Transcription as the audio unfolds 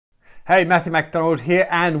Hey, Matthew McDonald here,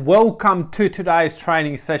 and welcome to today's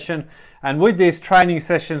training session. And with these training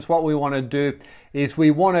sessions, what we want to do is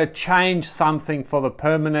we want to change something for the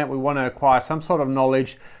permanent. We want to acquire some sort of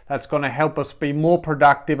knowledge that's going to help us be more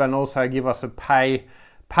productive and also give us a pay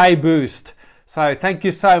boost. So thank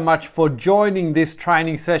you so much for joining this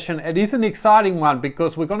training session. It is an exciting one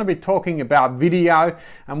because we're going to be talking about video,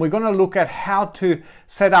 and we're going to look at how to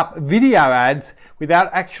set up video ads without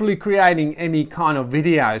actually creating any kind of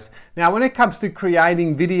videos. Now, when it comes to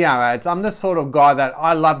creating video ads, I'm the sort of guy that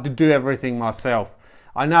I love to do everything myself.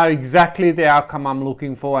 I know exactly the outcome I'm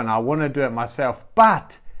looking for and I want to do it myself,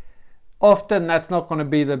 but often that's not going to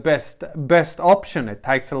be the best option. It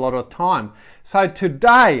takes a lot of time. So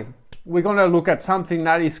today, we're going to look at something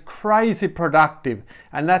that is crazy productive,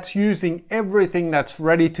 and that's using everything that's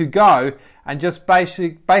ready to go and just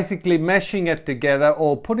basically meshing it together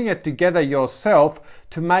or putting it together yourself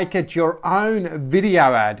to make it your own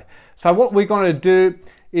video ad. So what we're going to do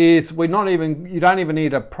is you don't even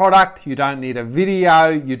need a product, you don't need a video,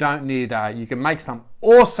 you don't need you can make some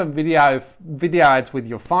awesome video ads with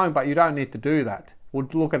your phone, but you don't need to do that. We'll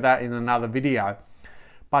look at that in another video.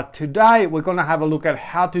 But today we're going to have a look at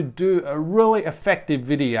how to do a really effective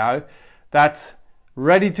video that's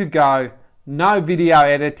ready to go. No video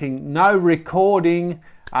editing, no recording.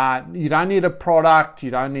 You don't need a product.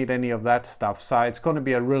 You don't need any of that stuff. So it's going to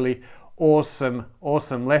be a really awesome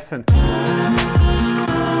lesson.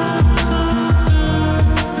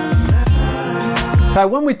 So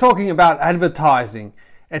when we're talking about advertising,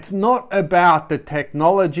 it's not about the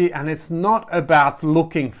technology and it's not about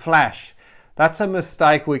looking flash. That's a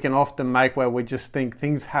mistake we can often make, where we just think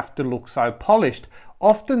things have to look so polished.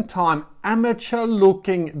 Oftentimes, amateur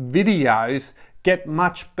looking videos get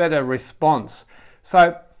much better response.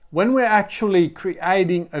 So when we're actually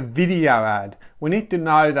creating a video ad, we need to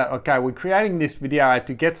know that, okay, we're creating this video ad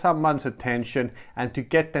to get someone's attention and to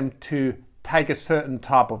get them to take a certain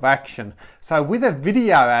type of action. So with a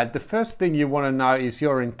video ad, the first thing you want to know is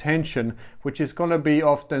your intention, which is going to be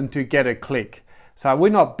often to get a click. So we're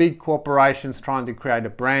not big corporations trying to create a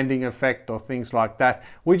branding effect or things like that.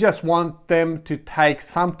 We just want them to take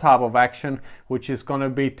some type of action, which is going to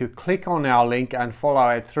be to click on our link and follow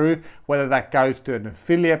it through, whether that goes to an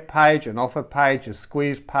affiliate page, an offer page, a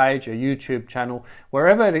squeeze page, a YouTube channel,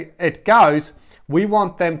 wherever it goes. We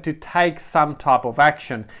want them to take some type of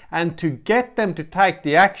action, and to get them to take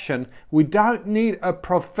the action, we don't need a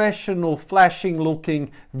professional flashing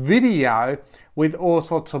looking video with all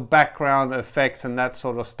sorts of background effects and that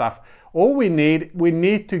sort of stuff. All we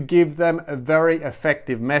need to give them a very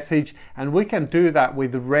effective message, and we can do that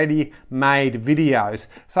with ready-made videos.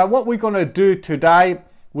 So what we're going to do today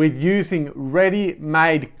with using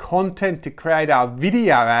ready-made content to create our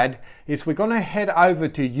video ad is we're going to head over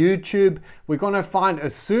to YouTube. We're going to find a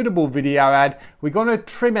suitable video ad. We're going to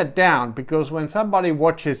trim it down, because when somebody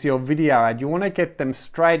watches your video ad, you want to get them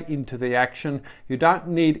straight into the action. You don't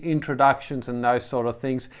need introductions and those sort of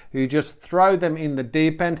things. You just throw them in the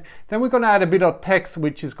deep end. Then we're going to add a bit of text,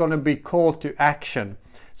 which is going to be call to action.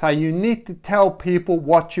 So you need to tell people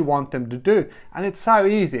what you want them to do. And it's so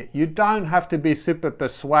easy. You don't have to be super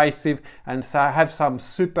persuasive and so have some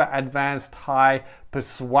super advanced high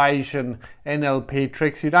persuasion NLP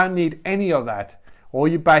tricks. You don't need any of that. All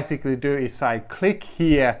you basically do is say, click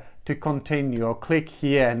here to continue, or click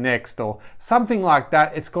here next, or something like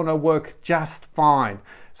that. It's going to work just fine.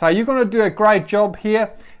 So you're going to do a great job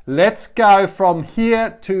here. Let's go from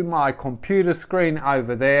here to my computer screen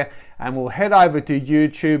over there, and we'll head over to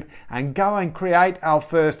YouTube and go and create our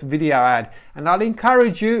first video ad. And I'd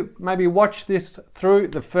encourage you, maybe watch this through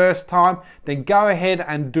the first time, then go ahead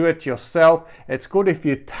and do it yourself. It's good if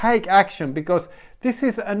you take action, because this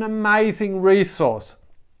is an amazing resource.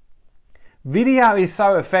 Video is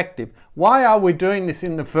so effective. Why are we doing this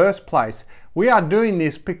in the first place? We are doing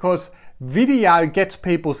this because video gets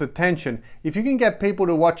people's attention. If you can get people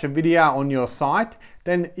to watch a video on your site,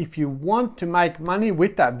 then if you want to make money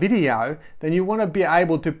with that video, then you want to be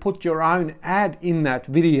able to put your own ad in that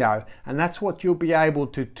video. And that's what you'll be able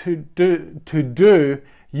to do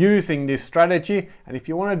using this strategy. And if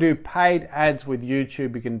you want to do paid ads with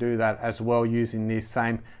YouTube, you can do that as well using these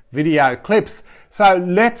same video clips. So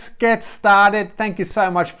let's get started. Thank you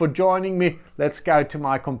so much for joining me. Let's go to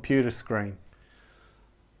my computer screen.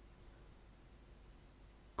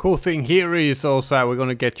 Cool thing here is also we're going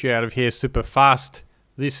to get you out of here super fast.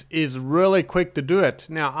 This is really quick to do it.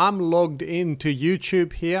 Now I'm logged into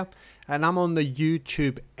YouTube here, and I'm on the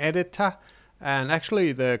YouTube editor. And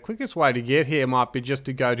actually the quickest way to get here might be just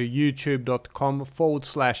to go to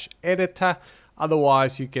youtube.com/editor.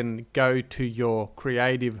 Otherwise you can go to your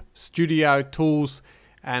Creative Studio tools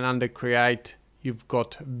and under create you've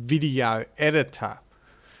got video editor.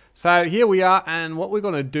 So here we are, and what we're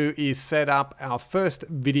going to do is set up our first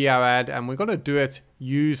video ad, and we're going to do it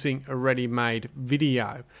using a ready-made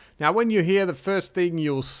video. Now when you're here, the first thing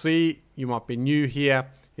you'll see, you might be new here,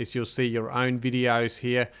 is you'll see your own videos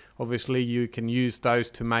here. Obviously you can use those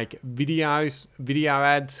to make video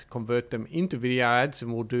ads, convert them into video ads,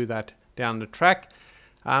 and we'll do that down the track.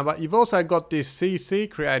 But you've also got this CC,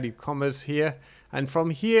 Creative Commons here. And from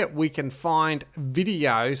here we can find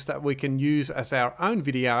videos that we can use as our own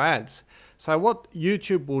video ads. So what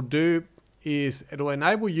YouTube will do is it will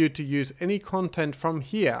enable you to use any content from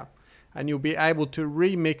here, and you'll be able to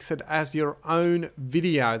remix it as your own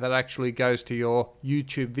video that actually goes to your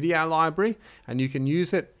YouTube video library, and you can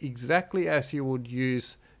use it exactly as you would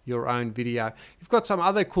use your own video. You've got some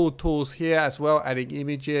other cool tools here as well, adding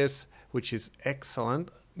images, which is excellent.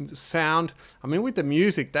 Sound, I mean, with the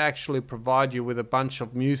music they actually provide you with a bunch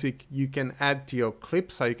of music you can add to your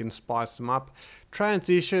clips, so you can spice them up.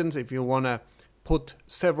 Transitions, if you want to put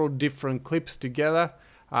several different clips together.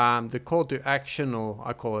 The call to action, or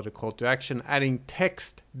I call it a call to action, adding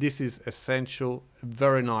text, this is essential,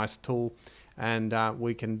 very nice tool, and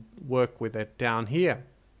we can work with it down here.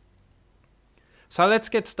 So let's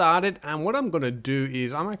get started, and what I'm going to do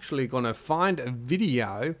is I'm actually going to find a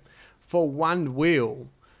video for One Wheel.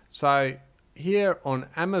 So here on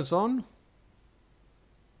Amazon,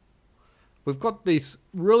 we've got these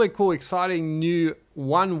really cool, exciting new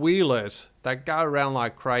one-wheelers that go around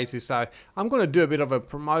like crazy. So I'm going to do a bit of a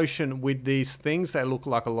promotion with these things. They look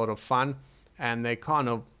like a lot of fun, and they're kind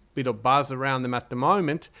of a bit of buzz around them at the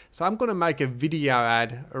moment. So I'm going to make a video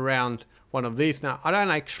ad around one of these. Now, I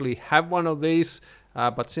don't actually have one of these,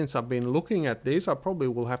 but since I've been looking at these, I probably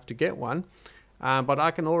will have to get one. But I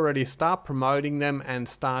can already start promoting them and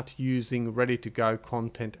start using ready-to-go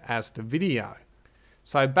content as the video.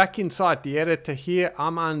 So back inside the editor here,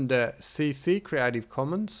 I'm under CC, Creative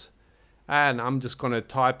Commons, and I'm just going to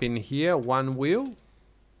type in here One Wheel,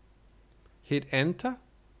 hit enter,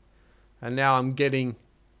 and now I'm getting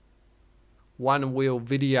One Wheel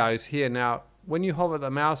videos here. Now when you hover the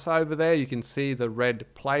mouse over there, you can see the red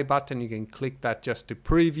play button. You can click that just to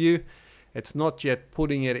preview. It's not yet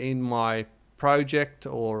putting it in my project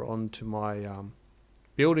or onto my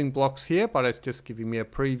building blocks here, but it's just giving me a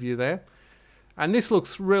preview there. And this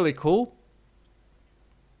looks really cool.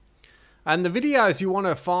 And the videos you want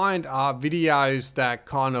to find are videos that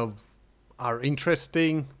kind of are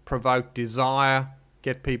interesting, provoke desire,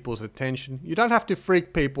 get people's attention. You don't have to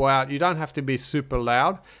freak people out, you don't have to be super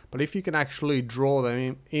loud, but if you can actually draw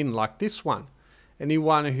them in like this one.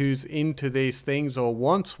 Anyone who's into these things or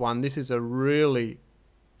wants one, this is a really,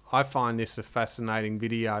 I find this a fascinating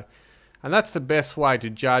video. And that's the best way to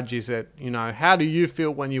judge, is that, you know, how do you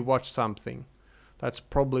feel when you watch something? That's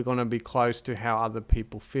probably going to be close to how other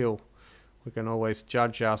people feel. We can always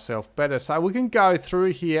judge ourselves better. So we can go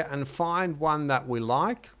through here and find one that we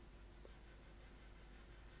like.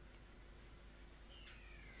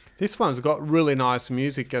 This one's got really nice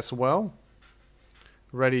music as well.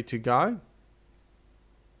 Ready to go.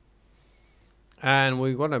 And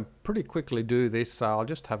we're going to pretty quickly do this, so I'll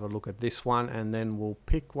just have a look at this one and then we'll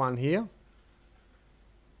pick one here.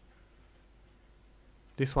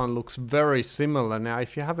 This one looks very similar. Now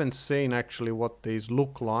if you haven't seen actually what these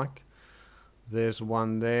look like, there's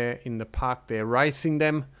one there in the park, they're racing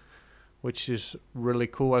them, which is really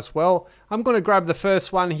cool as well. I'm going to grab the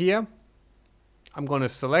first one here. I'm going to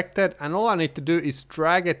select it, and all I need to do is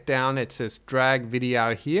drag it down. It says drag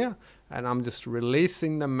video here, and I'm just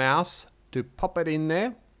releasing the mouse to pop it in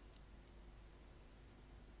there.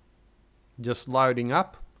 Just loading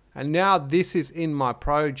up, and now this is in my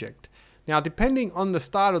project. Now depending on the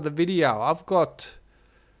start of the video, I've got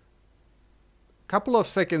a couple of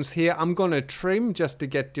seconds here. I'm going to trim just to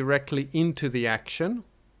get directly into the action.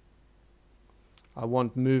 I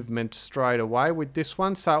want movement straight away with this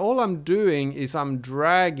one, so all I'm doing is I'm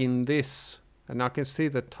dragging this, and I can see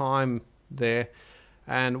the time there.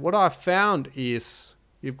 And what I found is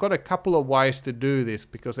you've got a couple of ways to do this,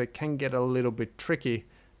 because it can get a little bit tricky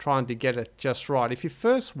trying to get it just right. If you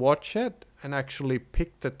first watch it and actually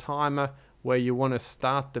pick the timer where you want to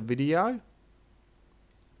start the video,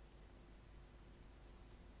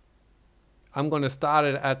 I'm going to start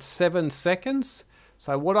it at 7 seconds.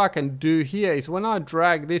 So what I can do here is when I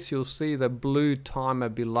drag this, you'll see the blue timer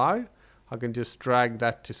below. I can just drag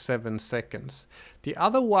that to 7 seconds. The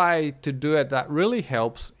other way to do it that really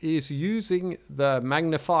helps is using the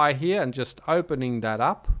magnifier here and just opening that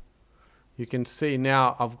up. You can see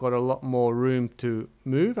now I've got a lot more room to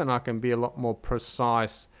move, and I can be a lot more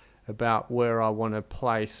precise about where I want to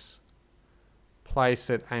place place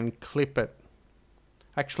it and clip it.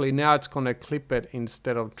 Actually, now it's going to clip it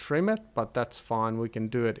instead of trim it, but that's fine. We can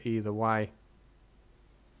do it either way.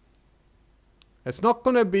 It's not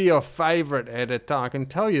going to be your favorite editor, I can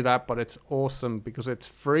tell you that, but it's awesome because it's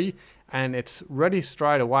free and it's ready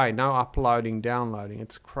straight away. No uploading, downloading.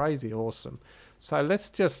 It's crazy awesome. So let's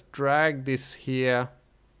just drag this here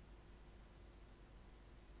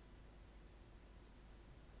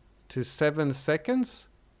to 7 seconds.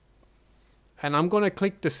 And I'm going to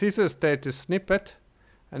click the scissors there to snip it.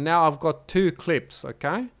 And now I've got 2 clips,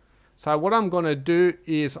 okay? So what I'm going to do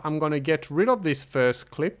is I'm going to get rid of this first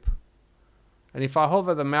clip. And if I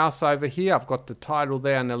hover the mouse over here, I've got the title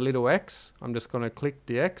there and the little X. I'm just going to click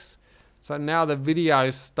the X. So now the video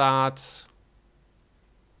starts.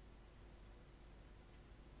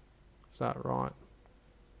 Is that right?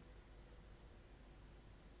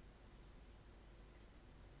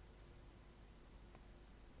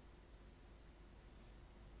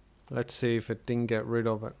 Let's see if it didn't get rid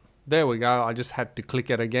of it. There we go. I just had to click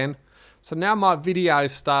it again. So now my video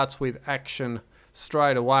starts with action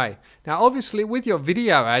straight away. Now obviously with your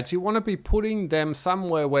video ads, you want to be putting them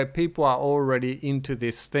somewhere where people are already into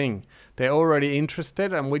this thing. They're already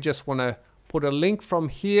interested, and we just want to put a link from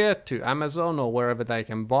here to Amazon or wherever they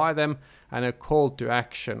can buy them and a call to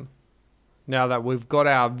action. Now that we've got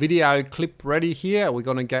our video clip ready here, we're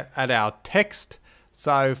going to add our text.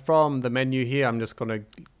 So from the menu here, I'm just going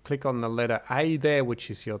to click on the letter A there, which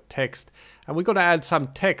is your text. And we're going to add some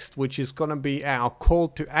text, which is going to be our call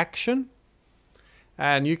to action.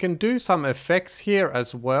 And you can do some effects here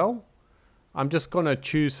as well. I'm just going to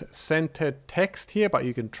choose centered text here, but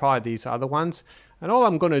you can try these other ones. And all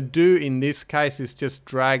I'm going to do in this case is just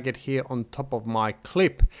drag it here on top of my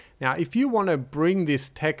clip. Now, if you want to bring this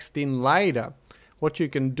text in later, what you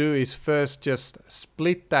can do is first just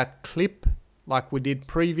split that clip like we did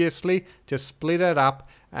previously. Just split it up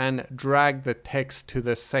and drag the text to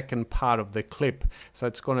the second part of the clip. So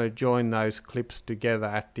it's going to join those clips together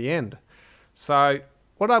at the end. So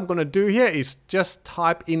what I'm going to do here is just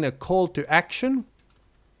type in a call to action.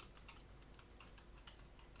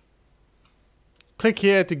 Click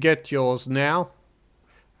here to get yours now.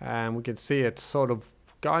 And we can see it's sort of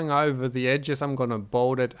going over the edges. I'm going to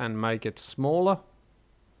bold it and make it smaller.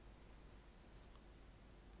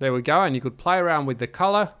 There we go. And you could play around with the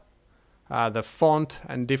color, the font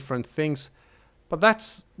and different things. But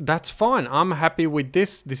that's fine. I'm happy with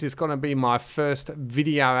this. This is going to be my first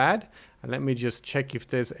video ad. And let me just check if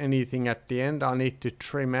there's anything at the end I need to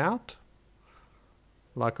trim out.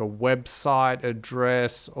 Like a website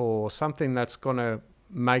address or something that's going to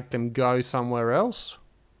make them go somewhere else.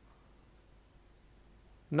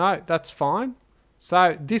 No, that's fine.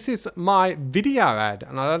 So this is my video ad,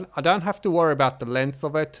 and I don't have to worry about the length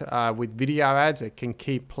of it. With video ads, it can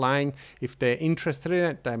keep playing. If they're interested in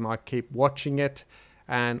it, they might keep watching it.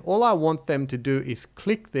 And all I want them to do is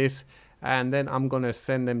click this, and then I'm going to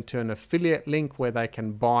send them to an affiliate link where they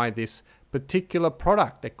can buy this particular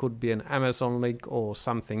product. There could be an Amazon link or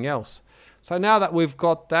something else. So now that we've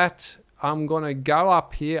got that, I'm going to go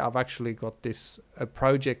up here. I've actually got this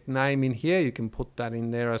project name in here. You can put that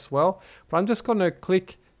in there as well. But I'm just going to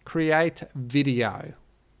click create video.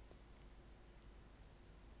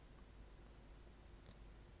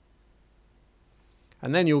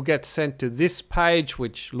 And then you'll get sent to this page,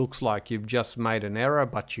 which looks like you've just made an error,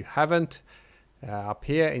 but you haven't. Up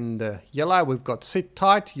here in the yellow, we've got sit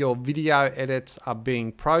tight. Your video edits are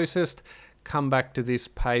being processed. Come back to this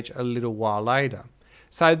page a little while later.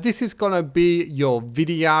 So this is going to be your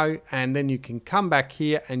video, and then you can come back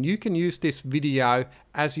here and you can use this video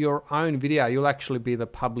as your own video. You'll actually be the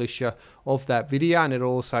publisher of that video, and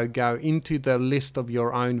it'll also go into the list of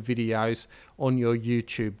your own videos on your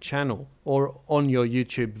YouTube channel or on your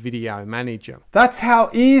YouTube video manager. That's how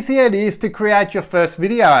easy it is to create your first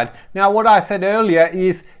video ad. Now, what I said earlier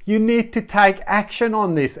is you need to take action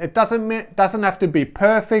on this. It doesn't have to be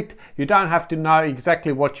perfect. You don't have to know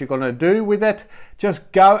exactly what you're going to do with it.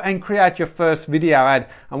 Just go and create your first video ad.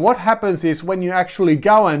 And what happens is when you actually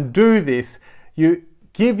go and do this, you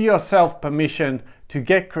give yourself permission to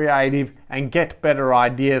get creative and get better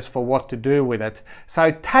ideas for what to do with it.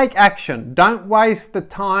 So take action. Don't waste the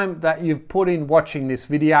time that you've put in watching this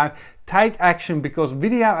video. Take action, because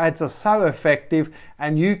video ads are so effective,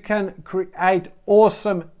 and you can create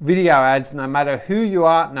awesome video ads no matter who you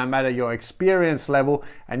are, no matter your experience level,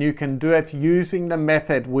 and you can do it using the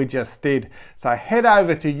method we just did. So head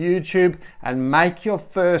over to YouTube and make your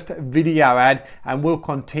first video ad, and we'll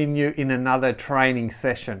continue in another training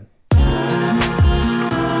session.